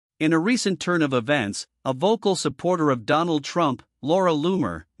In a recent turn of events, a vocal supporter of Donald Trump, Laura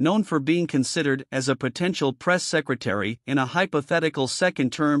Loomer, known for being considered as a potential press secretary in a hypothetical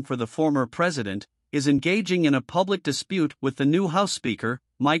second term for the former president, is engaging in a public dispute with the new House Speaker,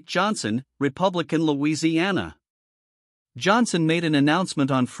 Mike Johnson, Republican Louisiana. Johnson made an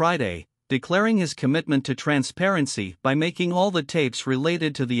announcement on Friday, declaring his commitment to transparency by making all the tapes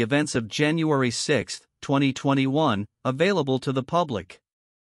related to the events of January 6, 2021, available to the public.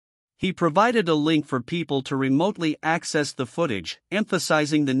 He provided a link for people to remotely access the footage,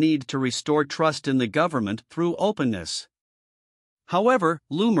 emphasizing the need to restore trust in the government through openness. However,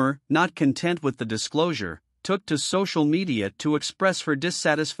 Loomer, not content with the disclosure, took to social media to express her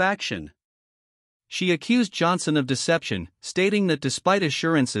dissatisfaction. She accused Johnson of deception, stating that despite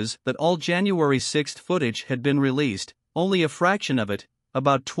assurances that all January 6 footage had been released, only a fraction of it,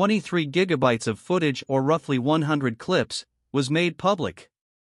 about 23 gigabytes of footage or roughly 100 clips, was made public.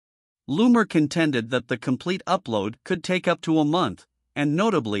 Loomer contended that the complete upload could take up to a month, and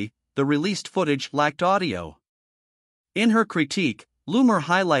notably, the released footage lacked audio. In her critique, Loomer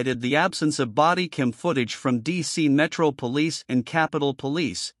highlighted the absence of body cam footage from D.C. Metro Police and Capitol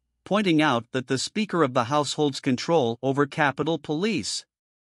Police, pointing out that the Speaker of the House holds control over Capitol Police.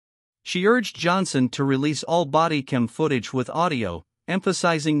 She urged Johnson to release all body cam footage with audio,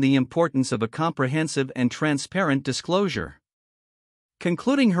 emphasizing the importance of a comprehensive and transparent disclosure.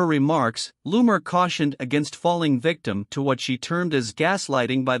 Concluding her remarks, Loomer cautioned against falling victim to what she termed as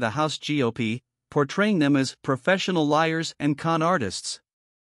gaslighting by the House GOP, portraying them as professional liars and con artists.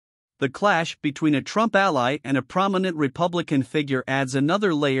 The clash between a Trump ally and a prominent Republican figure adds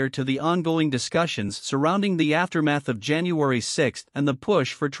another layer to the ongoing discussions surrounding the aftermath of January 6 and the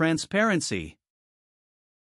push for transparency.